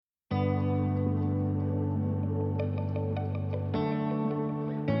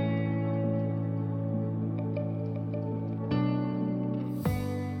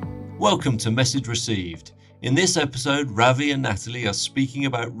Welcome to Message Received. In this episode, Ravi and Natalie are speaking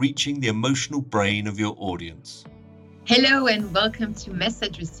about reaching the emotional brain of your audience. Hello and welcome to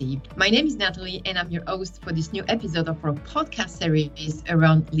Message Received. My name is Natalie and I'm your host for this new episode of our podcast series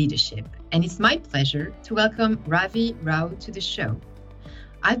around leadership. And it's my pleasure to welcome Ravi Rao to the show.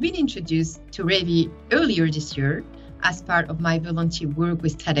 I've been introduced to Ravi earlier this year as part of my volunteer work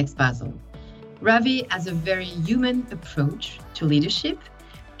with TEDx Basel. Ravi has a very human approach to leadership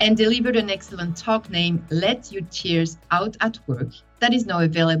and delivered an excellent talk named Let Your Tears Out at Work that is now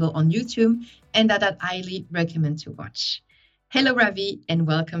available on YouTube and that I highly recommend to watch. Hello, Ravi, and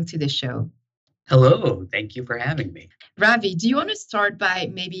welcome to the show. Hello, thank you for having me. Ravi, do you want to start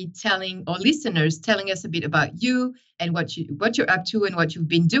by maybe telling our listeners, telling us a bit about you and what you're up to and what you've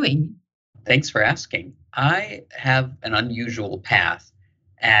been doing? Thanks for asking. I have an unusual path,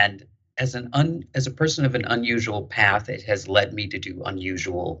 and as a person of an unusual path, it has led me to do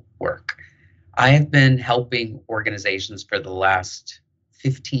unusual work. I have been helping organizations for the last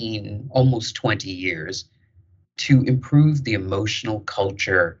 15, almost 20 years to improve the emotional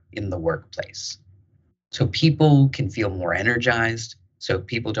culture in the workplace. So people can feel more energized, so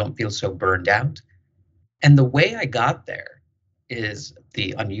people don't feel so burned out. And the way I got there is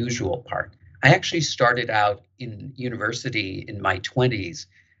the unusual part. I actually started out in university in my 20s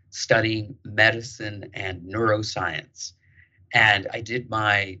studying medicine and neuroscience. And I did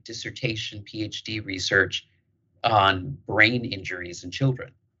my dissertation PhD research on brain injuries in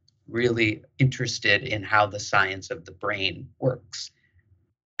children, really interested in how the science of the brain works.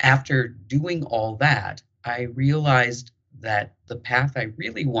 After doing all that, I realized that the path I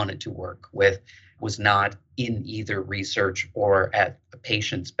really wanted to work with was not in either research or at a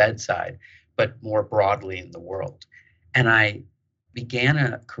patient's bedside, but more broadly in the world. And I began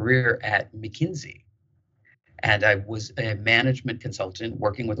a career at McKinsey. And I was a management consultant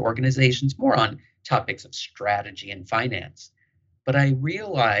working with organizations more on topics of strategy and finance. But I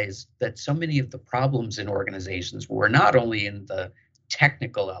realized that so many of the problems in organizations were not only in the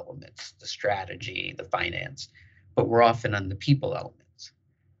technical elements, the strategy, the finance, but were often on the people elements.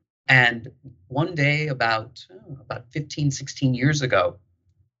 And one day, about 15, 16 years ago,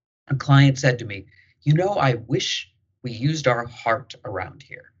 a client said to me, I wish we used our heart around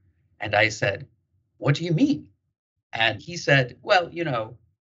here. And I said, what do you mean? And he said, well,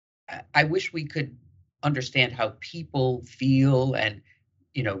 I wish we could understand how people feel and,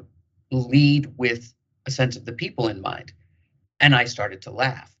 lead with a sense of the people in mind. And I started to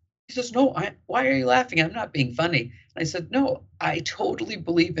laugh. He says, no, why are you laughing? I'm not being funny. And I said, no, I totally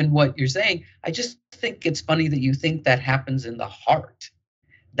believe in what you're saying. I just think it's funny that you think that happens in the heart.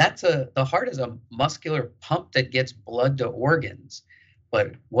 The heart is a muscular pump that gets blood to organs,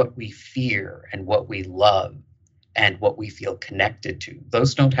 but what we fear and what we love and what we feel connected to,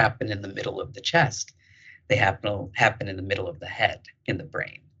 those don't happen in the middle of the chest. They happen in the middle of the head, in the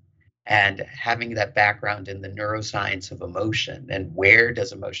brain. And having that background in the neuroscience of emotion and where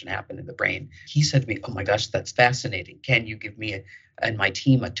does emotion happen in the brain, he said to me, oh my gosh, that's fascinating. Can you give me and my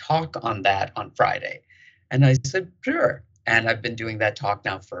team a talk on that on Friday? And I said, sure. And I've been doing that talk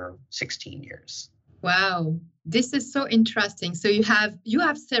now for 16 years. Wow, this is so interesting. So you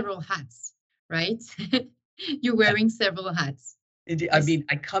have several hats, right? You're wearing several hats.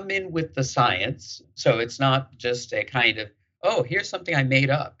 I come in with the science. So it's not just a kind of, here's something I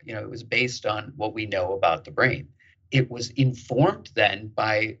made up. It was based on what we know about the brain. It was informed then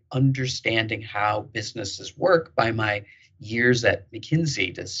by understanding how businesses work by my years at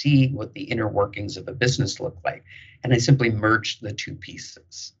McKinsey to see what the inner workings of a business look like. And I simply merged the two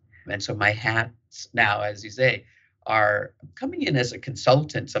pieces. And so my hats now, as you say, are coming in as a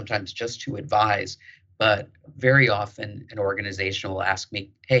consultant, sometimes just to advise, but very often an organization will ask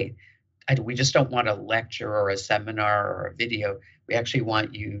me, hey, we just don't want a lecture or a seminar or a video. We actually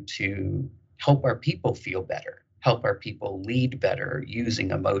want you to help our people feel better, help our people lead better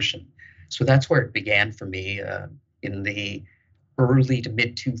using emotion. So that's where it began for me in the early to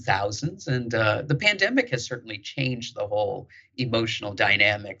mid 2000s. And the pandemic has certainly changed the whole emotional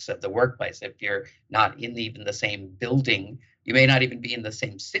dynamics of the workplace. If you're not in even the same building, you may not even be in the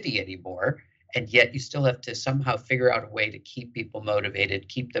same city anymore. And yet you still have to somehow figure out a way to keep people motivated,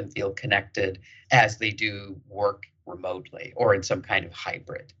 keep them feel connected as they do work remotely or in some kind of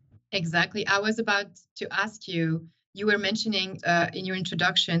hybrid. Exactly. I was about to ask you, you were mentioning in your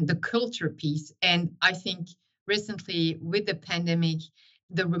introduction, the culture piece. And I think recently with the pandemic,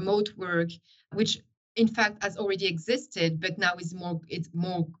 the remote work, which in fact has already existed, but now it's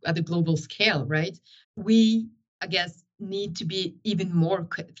more at a global scale, right? We, I guess, need to be even more,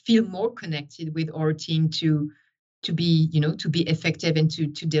 feel more connected with our team to be, to be effective and to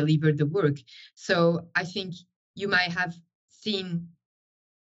deliver the work. So I think you might have seen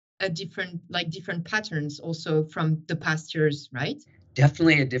a different patterns also from the past years, right?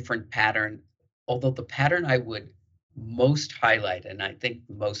 Definitely a different pattern, although the pattern I would most highlight, and I think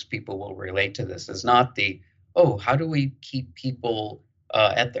most people will relate to this, is not the, oh, how do we keep people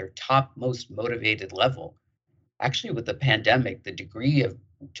at their top most motivated level? Actually, with the pandemic, the degree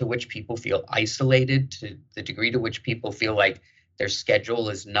to which people feel isolated, to the degree to which people feel like their schedule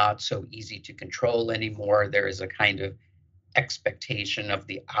is not so easy to control anymore, there is a kind of expectation of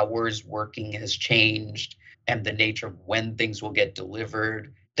the hours working has changed and the nature of when things will get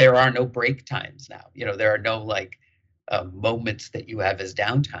delivered. There are no break times now. There are no moments that you have as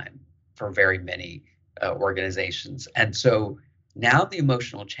downtime for very many organizations. And so now the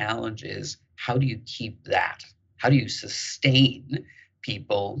emotional challenge is, how do you keep that? How do you sustain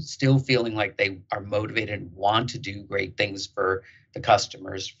people still feeling like they are motivated and want to do great things for the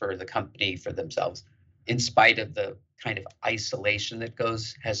customers, for the company, for themselves, in spite of the kind of isolation that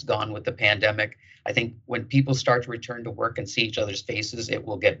has gone with the pandemic? I think when people start to return to work and see each other's faces, it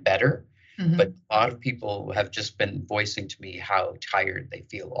will get better. Mm-hmm. But a lot of people have just been voicing to me how tired they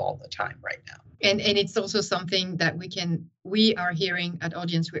feel all the time right now. And it's also something that we are hearing at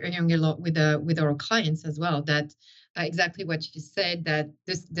Audience. We're hearing a lot with our clients as well, that exactly what you said, that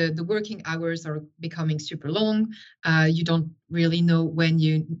the working hours are becoming super long. You don't really know when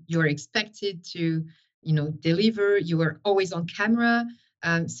you're expected to deliver. You are always on camera.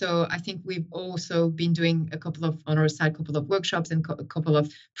 So I think we've also been doing a couple of workshops and a couple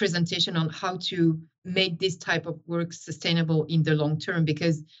of presentation on how to make this type of work sustainable in the long term,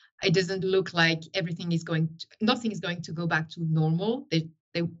 because it doesn't look like nothing is going to go back to normal.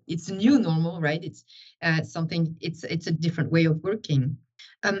 It's a new normal, right? It's it's a different way of working.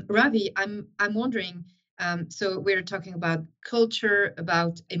 Ravi, I'm wondering, so we're talking about culture,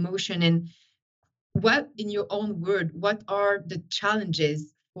 about emotion, and what, in your own word, what are the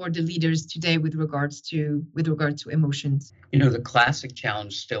challenges for the leaders today with regard to emotions? The classic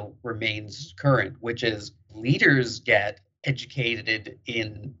challenge still remains current, which is leaders get educated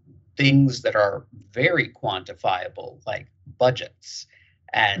in things that are very quantifiable, like budgets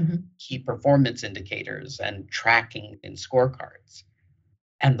and key performance indicators and tracking in scorecards.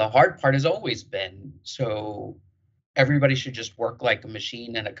 And the hard part has always been, so everybody should just work like a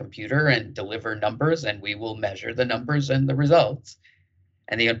machine and a computer and deliver numbers, and we will measure the numbers and the results.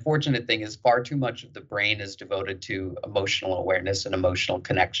 And the unfortunate thing is, far too much of the brain is devoted to emotional awareness and emotional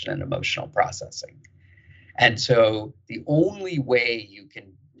connection and emotional processing. And so the only way you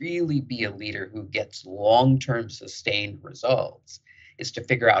can really be a leader who gets long-term sustained results is to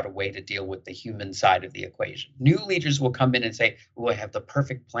figure out a way to deal with the human side of the equation. New leaders will come in and say, oh, I have the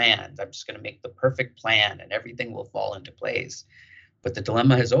perfect plan. I'm just going to make the perfect plan and everything will fall into place. But the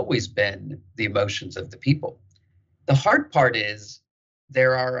dilemma has always been the emotions of the people. The hard part is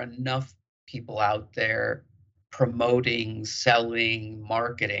there are enough people out there promoting, selling,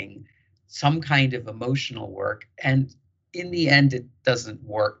 marketing some kind of emotional work. And in the end, it doesn't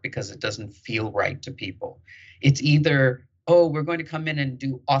work because it doesn't feel right to people. It's either, oh, we're going to come in and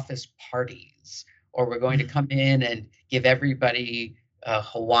do office parties, or we're going to come in and give everybody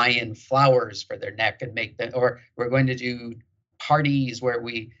Hawaiian flowers for their neck and make them, or we're going to do parties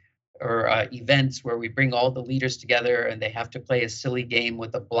or events where we bring all the leaders together and they have to play a silly game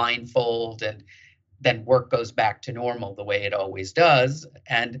with a blindfold, and then work goes back to normal the way it always does.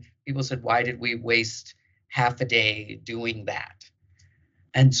 And people said, why did we waste half a day doing that?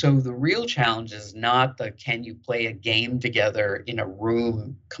 And so the real challenge is not can you play a game together in a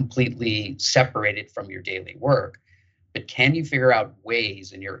room completely separated from your daily work, but can you figure out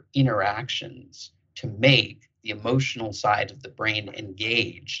ways in your interactions to make the emotional side of the brain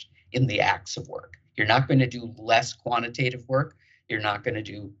engaged in the acts of work? You're not going to do less quantitative work. You're not going to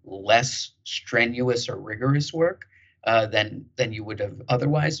do less strenuous or rigorous work than you would have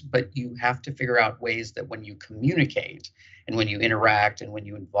otherwise, but you have to figure out ways that when you communicate and when you interact and when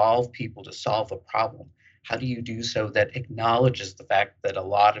you involve people to solve a problem, how do you do so that acknowledges the fact that a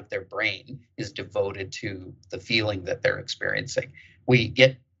lot of their brain is devoted to the feeling that they're experiencing? We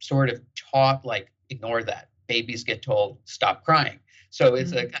get sort of taught, like, ignore that. Babies get told, stop crying. So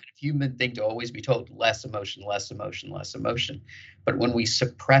it's a kind of human thing to always be told less emotion, less emotion, less emotion. But when we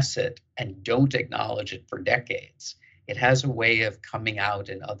suppress it and don't acknowledge it for decades, it has a way of coming out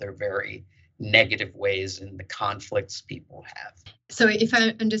in other very negative ways in the conflicts people have. So if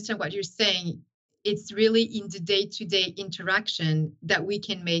I understand what you're saying, it's really in the day-to-day interaction that we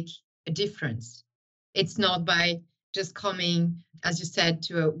can make a difference. It's not by just coming, as you said,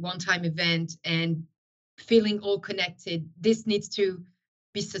 to a one-time event and feeling all connected. This needs to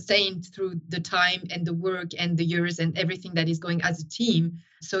be sustained through the time and the work and the years and everything that is going as a team.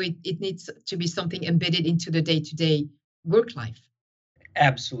 So it needs to be something embedded into the day-to-day work life.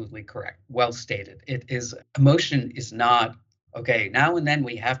 Absolutely correct. Well stated. It is, emotion is not, okay, now and then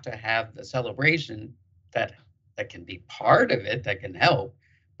we have to have the celebration that can be part of it, that can help.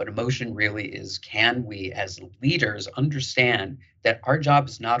 But emotion really is, can we as leaders understand that our job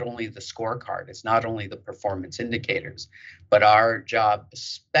is not only the scorecard, it's not only the performance indicators, but our job,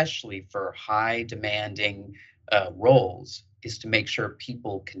 especially for high demanding roles, is to make sure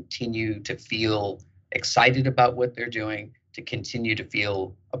people continue to feel excited about what they're doing, to continue to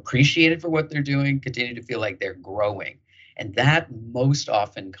feel appreciated for what they're doing, continue to feel like they're growing. And that most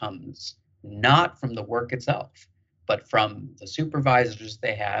often comes not from the work itself, but from the supervisors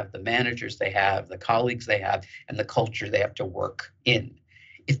they have, the managers they have, the colleagues they have, and the culture they have to work in.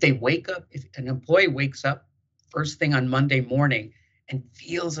 If an employee wakes up first thing on Monday morning and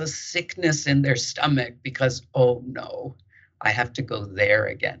feels a sickness in their stomach because, oh no, I have to go there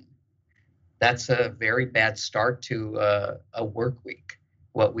again, that's a very bad start to a work week.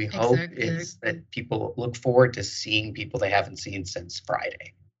 What we hope is that people look forward to seeing people they haven't seen since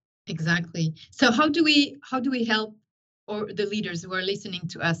Friday. Exactly. So how do we help, or the leaders who are listening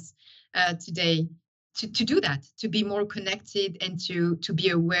to us today, to do that, to be more connected and to be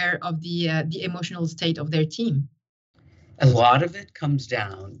aware of the emotional state of their team? A lot of it comes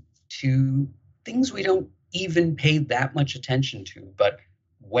down to things we don't even pay that much attention to, but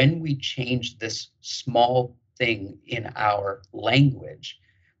when we change this small thing in our language,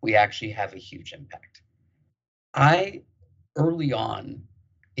 we actually have a huge impact. Early on,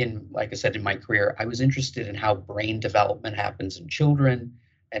 like I said, in my career, I was interested in how brain development happens in children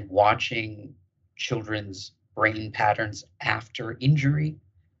and watching children's brain patterns after injury.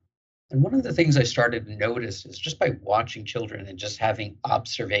 And one of the things I started to notice is just by watching children and just having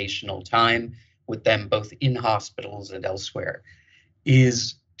observational time with them, both in hospitals and elsewhere,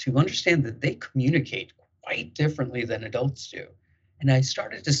 is to understand that they communicate quite differently than adults do. And I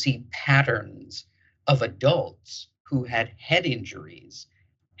started to see patterns of adults who had head injuries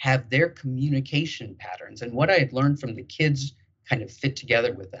have their communication patterns. And what I had learned from the kids kind of fit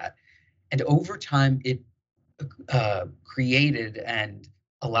together with that. And over time, it created and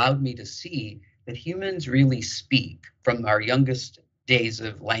allowed me to see that humans really speak from our youngest days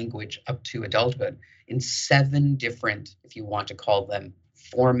of language up to adulthood in 7 different, if you want to call them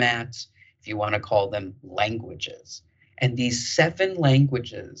formats, if you want to call them languages. And these 7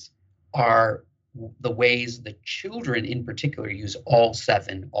 languages are the ways that children in particular use all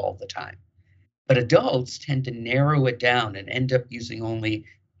 7 all the time. But adults tend to narrow it down and end up using only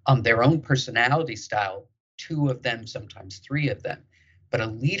their own personality style, 2 of them, sometimes 3 of them. But a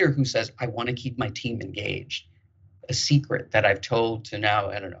leader who says, I want to keep my team engaged, a secret that I've told to now,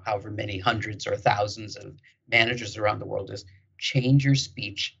 I don't know, however many hundreds or thousands of managers around the world is, change your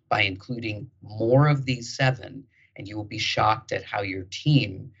speech by including more of these 7, and you will be shocked at how your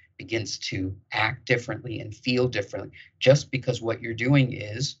team begins to act differently and feel differently, just because what you're doing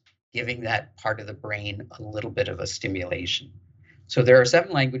is giving that part of the brain a little bit of a stimulation. So there are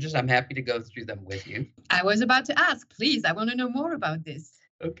 7 languages. I'm happy to go through them with you. I was about to ask, please, I want to know more about this.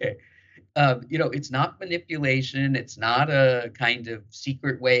 Okay. It's not manipulation. It's not a kind of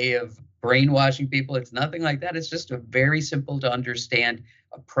secret way of brainwashing people. It's nothing like that. It's just a very simple to understand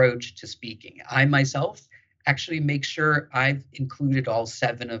approach to speaking. I myself actually make sure I've included all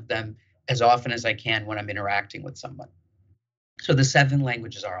 7 of them as often as I can when I'm interacting with someone. So the 7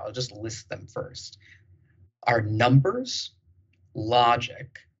 languages are, I'll just list them first, are numbers,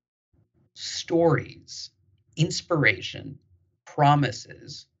 logic, stories, inspiration,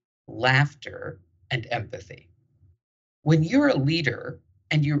 promises, laughter, and empathy. When you're a leader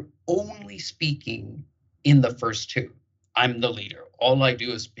and you're only speaking in the first 2, I'm the leader, all I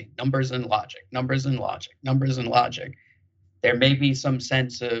do is speak numbers and logic, numbers and logic, numbers and logic. There may be some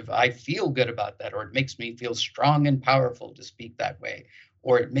sense of, I feel good about that, or it makes me feel strong and powerful to speak that way,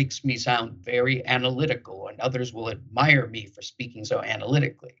 or it makes me sound very analytical and others will admire me for speaking so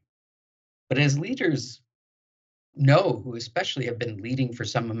analytically. But as leaders know, who especially have been leading for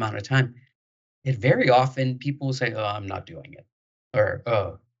some amount of time, it very often people will say, oh, I'm not doing it, or,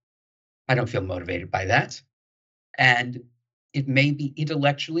 oh, I don't feel motivated by that. And it may be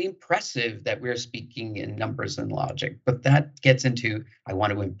intellectually impressive that we're speaking in numbers and logic, but that gets into, I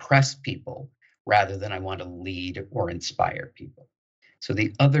want to impress people rather than I want to lead or inspire people. So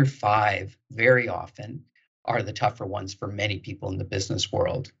the other 5 very often are the tougher ones for many people in the business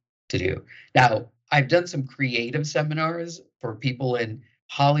world to do. Now, I've done some creative seminars for people in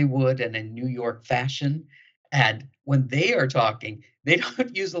Hollywood and in New York fashion. And when they are talking, they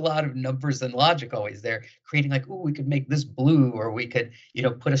don't use a lot of numbers and logic always. They're creating like, oh, we could make this blue, or we could,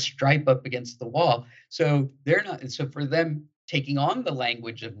 put a stripe up against the wall. So they're not. So for them, taking on the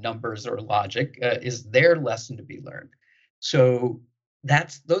language of numbers or logic is their lesson to be learned. So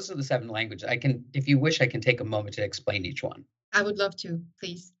those are the 7 languages. If you wish, I can take a moment to explain each one. I would love to,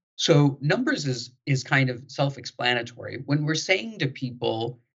 please. So numbers is kind of self-explanatory. When we're saying to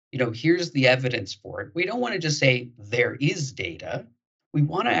people, here's the evidence for it, we don't want to just say there is data. We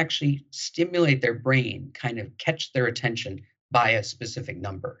want to actually stimulate their brain, kind of catch their attention by a specific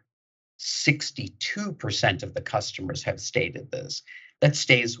number. 62% of the customers have stated this. That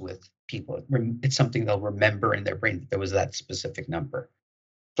stays with people. It's something they'll remember in their brain that there was that specific number.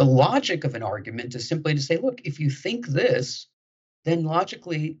 The logic of an argument is simply to say, look, if you think this, then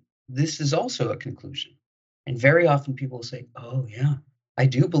logically, this is also a conclusion. And very often people will say, oh, yeah, I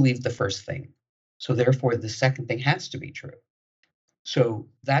do believe the first thing. So therefore, the second thing has to be true. So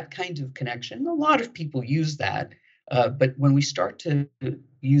that kind of connection, a lot of people use that. But when we start to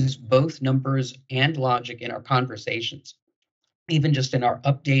use both numbers and logic in our conversations, even just in our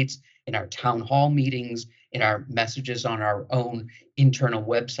updates, in our town hall meetings, in our messages on our own internal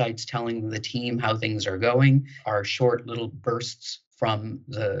websites telling the team how things are going, our short little bursts from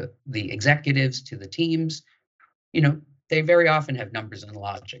the executives to the teams, they very often have numbers and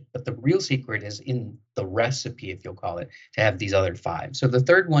logic. But the real secret is in the recipe, if you'll call it, to have these other 5. So the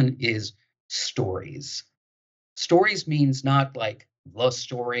third one is stories. Stories means not like the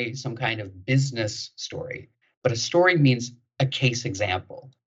story, some kind of business story, but a story means a case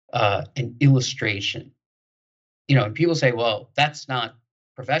example, an illustration. And people say, well, that's not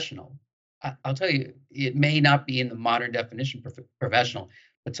professional. I'll tell you, it may not be in the modern definition professional,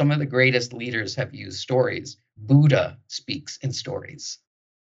 but some of the greatest leaders have used stories. Buddha speaks in stories.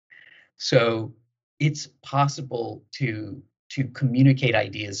 So it's possible to communicate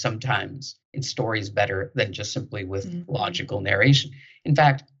ideas sometimes in stories better than just simply with logical narration. In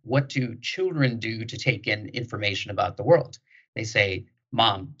fact, what do children do to take in information about the world? They say,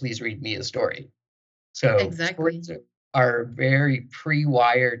 Mom, please read me a story. So exactly. Stories are very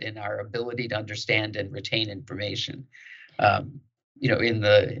pre-wired in our ability to understand and retain information. In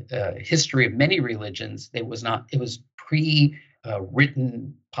the history of many religions, it was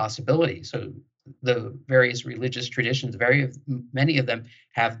pre-written possibility. So the various religious traditions, many of them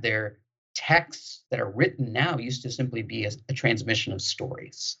have their texts that are written now used to simply be a transmission of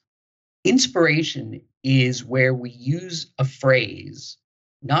stories. Inspiration is where we use a phrase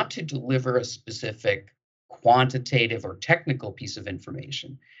not to deliver a specific quantitative or technical piece of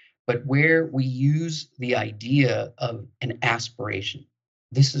information, but where we use the idea of an aspiration.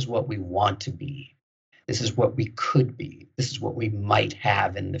 This is what we want to be. This is what we could be. This is what we might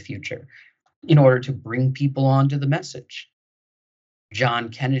have in the future, in order to bring people onto the message. John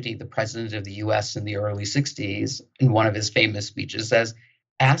Kennedy, the president of the US in the early 60s, in one of his famous speeches says,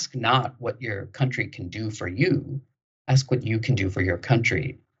 ask not what your country can do for you, ask what you can do for your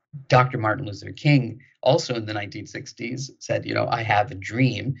country. Dr. Martin Luther King, also in the 1960s, said, I have a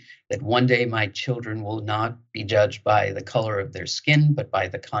dream that one day my children will not be judged by the color of their skin, but by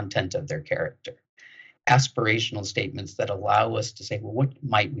the content of their character. Aspirational statements that allow us to say, well, what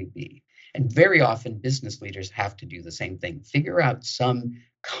might we be? And very often business leaders have to do the same thing. Figure out some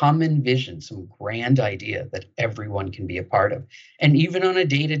common vision, some grand idea that everyone can be a part of. And even on a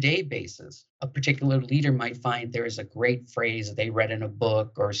day-to-day basis, a particular leader might find there is a great phrase they read in a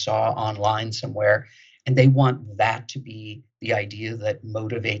book or saw online somewhere, and they want that to be the idea that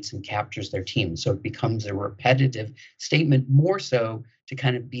motivates and captures their team. So it becomes a repetitive statement, more so to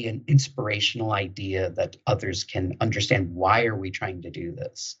kind of be an inspirational idea that others can understand. Why are we trying to do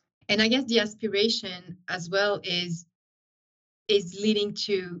this? And I guess the aspiration as well is leading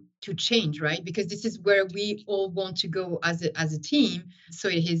to change, right? Because this is where we all want to go as a team. So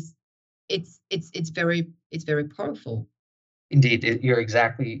it's very powerful. Indeed, you're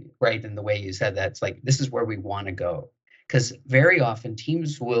exactly right in the way you said that. It's like, this is where we want to go. Because very often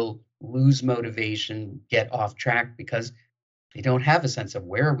teams will lose motivation, get off track because they don't have a sense of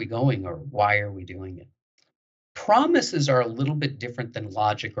where are we going or why are we doing it. Promises are a little bit different than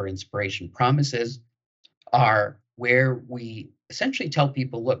logic or inspiration. Promises are where we essentially tell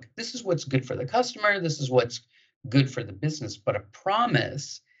people, look, this is what's good for the customer, this is what's good for the business, but a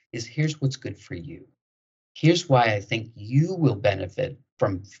promise is here's what's good for you. Here's why I think you will benefit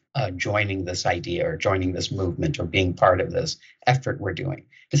from joining this idea or joining this movement or being part of this effort we're doing.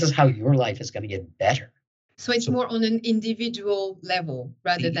 This is how your life is going to get better. So it's more on an individual level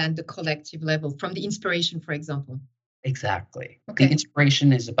rather than the collective level, from the inspiration, for example. Exactly. Okay. The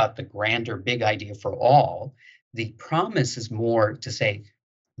inspiration is about the grander big idea for all. The promise is more to say,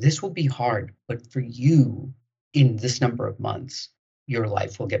 this will be hard, but for you in this number of months, your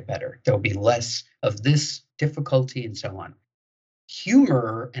life will get better. There'll be less of this difficulty and so on.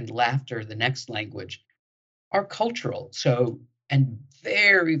 Humor and laughter, the next language, are cultural. So, and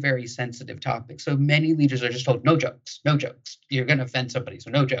very, very sensitive topics. So many leaders are just told, no jokes, no jokes. You're going to offend somebody, so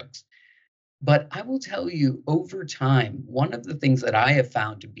no jokes. But I will tell you, over time, one of the things that I have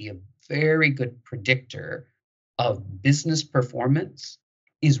found to be a very good predictor of business performance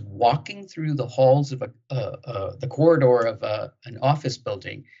is walking through the halls of the corridor of an office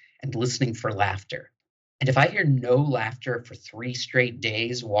building and listening for laughter. And if I hear no laughter for 3 straight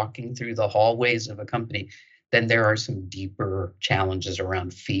days walking through the hallways of a company, then there are some deeper challenges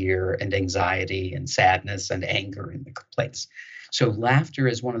around fear and anxiety and sadness and anger in the place. So laughter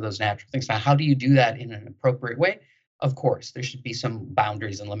is one of those natural things. Now, how do you do that in an appropriate way? Of course, there should be some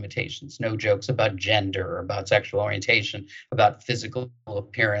boundaries and limitations. No jokes about gender, about sexual orientation, about physical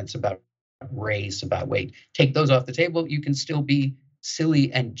appearance, about race, about weight. Take those off the table. You can still be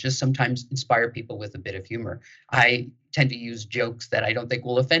silly and just sometimes inspire people with a bit of humor. I tend to use jokes that I don't think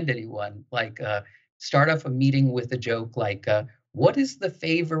will offend anyone, like start off a meeting with a joke like, what is the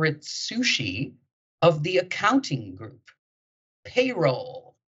favorite sushi of the accounting group?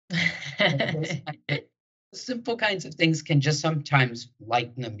 Payroll. Simple kinds of things can just sometimes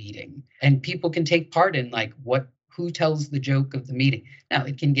lighten a meeting, and people can take part in like who tells the joke of the meeting. Now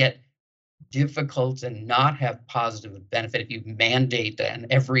it can get difficult and not have positive benefit if you mandate that on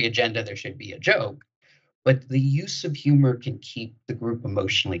every agenda there should be a joke, but the use of humor can keep the group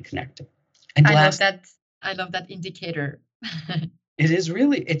emotionally connected. And I love that indicator.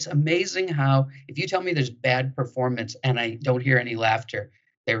 It's amazing how if you tell me there's bad performance and I don't hear any laughter,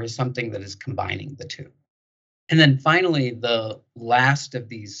 there is something that is combining the two. And then finally, the last of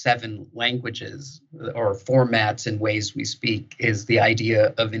these 7 languages or formats and ways we speak is the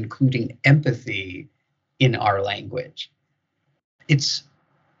idea of including empathy in our language. It's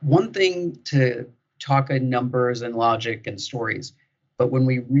one thing to talk in numbers and logic and stories, but when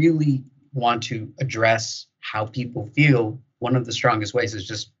we really want to address how people feel, one of the strongest ways is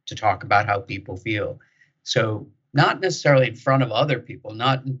just to talk about how people feel. So not necessarily in front of other people,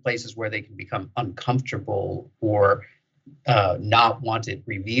 not in places where they can become uncomfortable or not want it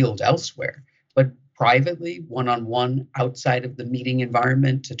revealed elsewhere, but privately, one-on-one, outside of the meeting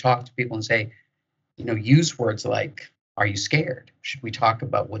environment, to talk to people and say, use words like, are you scared? Should we talk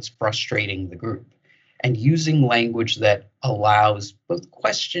about what's frustrating the group? And using language that allows both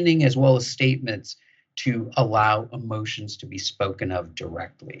questioning as well as statements to allow emotions to be spoken of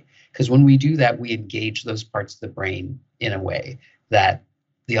directly. Because when we do that, we engage those parts of the brain in a way that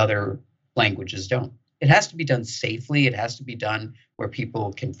the other languages don't. It has to be done safely. It has to be done where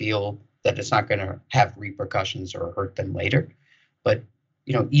people can feel that it's not going to have repercussions or hurt them later. But,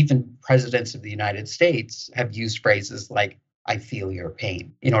 even presidents of the United States have used phrases like, I feel your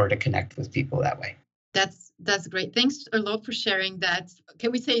pain, in order to connect with people that way. That's great. Thanks a lot for sharing that.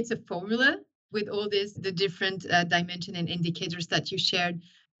 Can we say it's a formula with all the different dimension and indicators that you shared?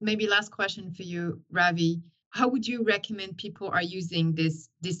 Maybe last question for you, Ravi. How would you recommend people are using these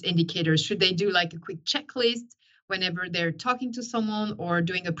indicators? Should they do like a quick checklist whenever they're talking to someone or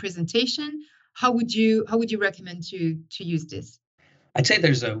doing a presentation? How would you recommend to use this? I'd say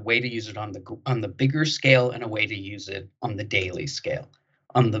there's a way to use it on the bigger scale and a way to use it on the daily scale.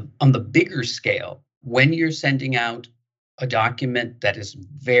 On the bigger scale, when you're sending out a document that is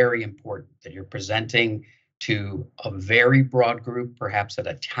very important, that you're presenting to a very broad group, perhaps at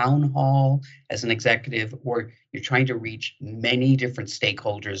a town hall as an executive, or you're trying to reach many different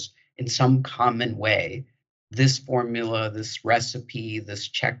stakeholders in some common way, this formula, this recipe, this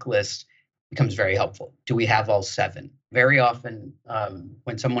checklist becomes very helpful. Do we have all 7? Very often,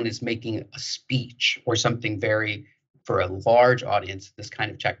 when someone is making a speech or something for a large audience, this kind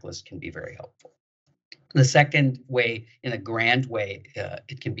of checklist can be very helpful. The second way, in a grand way,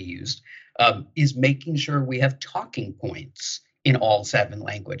 it can be used, is making sure we have talking points in all 7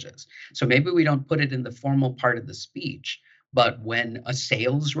 languages. So maybe we don't put it in the formal part of the speech, but when a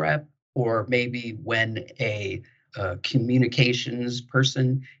sales rep or maybe when a communications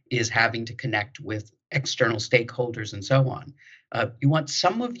person is having to connect with external stakeholders and so on, you want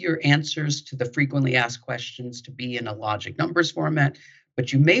some of your answers to the frequently asked questions to be in a logic numbers format,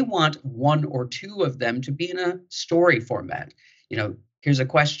 but you may want 1 or 2 of them to be in a story format. Here's a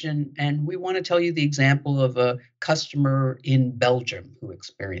question, and we want to tell you the example of a customer in Belgium who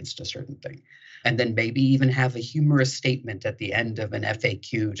experienced a certain thing. And then maybe even have a humorous statement at the end of an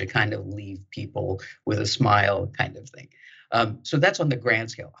FAQ to kind of leave people with a smile kind of thing. So that's on the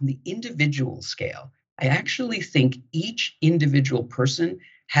grand scale. On the individual scale, I actually think each individual person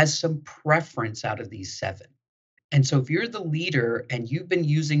has some preference out of these 7. And so if you're the leader and you've been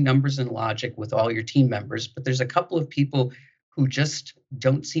using numbers and logic with all your team members, but there's a couple of people who just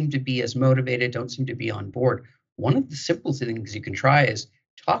don't seem to be as motivated, don't seem to be on board, one of the simple things you can try is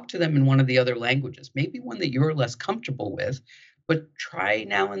talk to them in one of the other languages, maybe one that you're less comfortable with, but try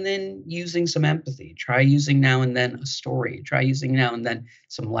now and then using some empathy, try using now and then a story, try using now and then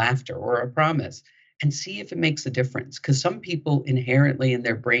some laughter or a promise, and see if it makes a difference. Because some people inherently in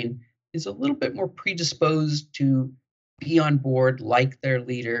their brain is a little bit more predisposed to be on board, like their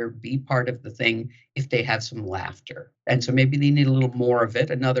leader, be part of the thing if they have some laughter. And so maybe they need a little more of it.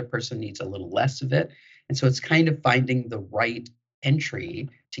 Another person needs a little less of it. And so it's kind of finding the right entry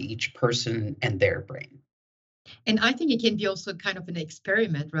to each person and their brain. And I think it can be also kind of an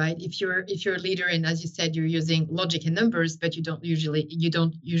experiment, right? If you're a leader and, as you said, you're using logic and numbers, but you don't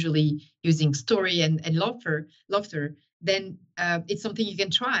usually using story and laughter, then it's something you can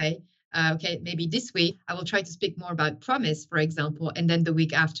try. Okay, maybe this week I will try to speak more about promise, for example, and then the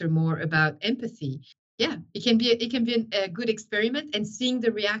week after more about empathy. Yeah, it can be a good experiment, and seeing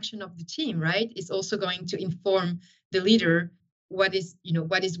the reaction of the team, right, is also going to inform the leader what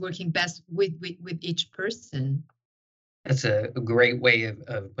is working best with each person. That's a great way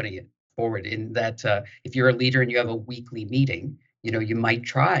of putting it forward, in that if you're a leader and you have a weekly meeting, you might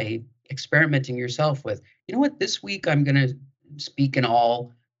try experimenting yourself with, this week I'm going to speak in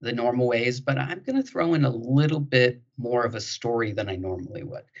all the normal ways, but I'm going to throw in a little bit more of a story than I normally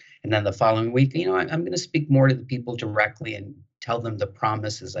would. And then the following week, I'm going to speak more to the people directly and tell them the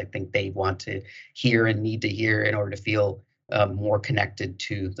promises I think they want to hear and need to hear in order to feel more connected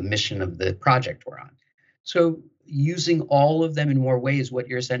to the mission of the project we're on. So using all of them in more ways, what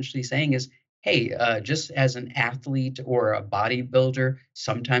you're essentially saying is, hey, just as an athlete or a bodybuilder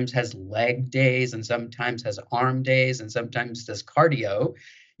sometimes has leg days and sometimes has arm days and sometimes does cardio,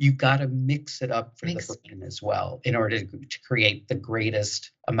 you've got to mix it up for the brain as well in order to create the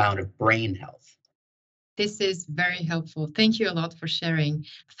greatest amount of brain health. This is very helpful. Thank you a lot for sharing.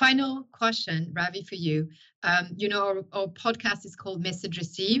 Final question, Ravi, for you. Our podcast is called Message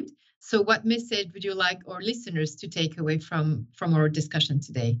Received. So what message would you like our listeners to take away from our discussion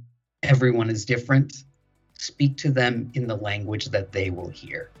today? Everyone is different. Speak to them in the language that they will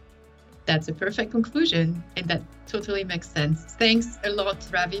hear. That's a perfect conclusion, and that totally makes sense. Thanks a lot,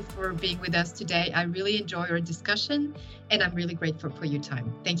 Ravi, for being with us today. I really enjoy our discussion, and I'm really grateful for your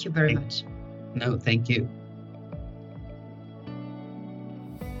time. Thank you very much. No, thank you.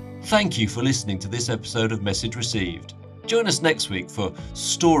 Thank you for listening to this episode of Message Received. Join us next week for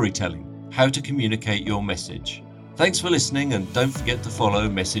Storytelling, How to Communicate Your Message. Thanks for listening, and don't forget to follow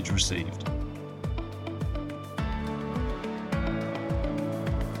Message Received.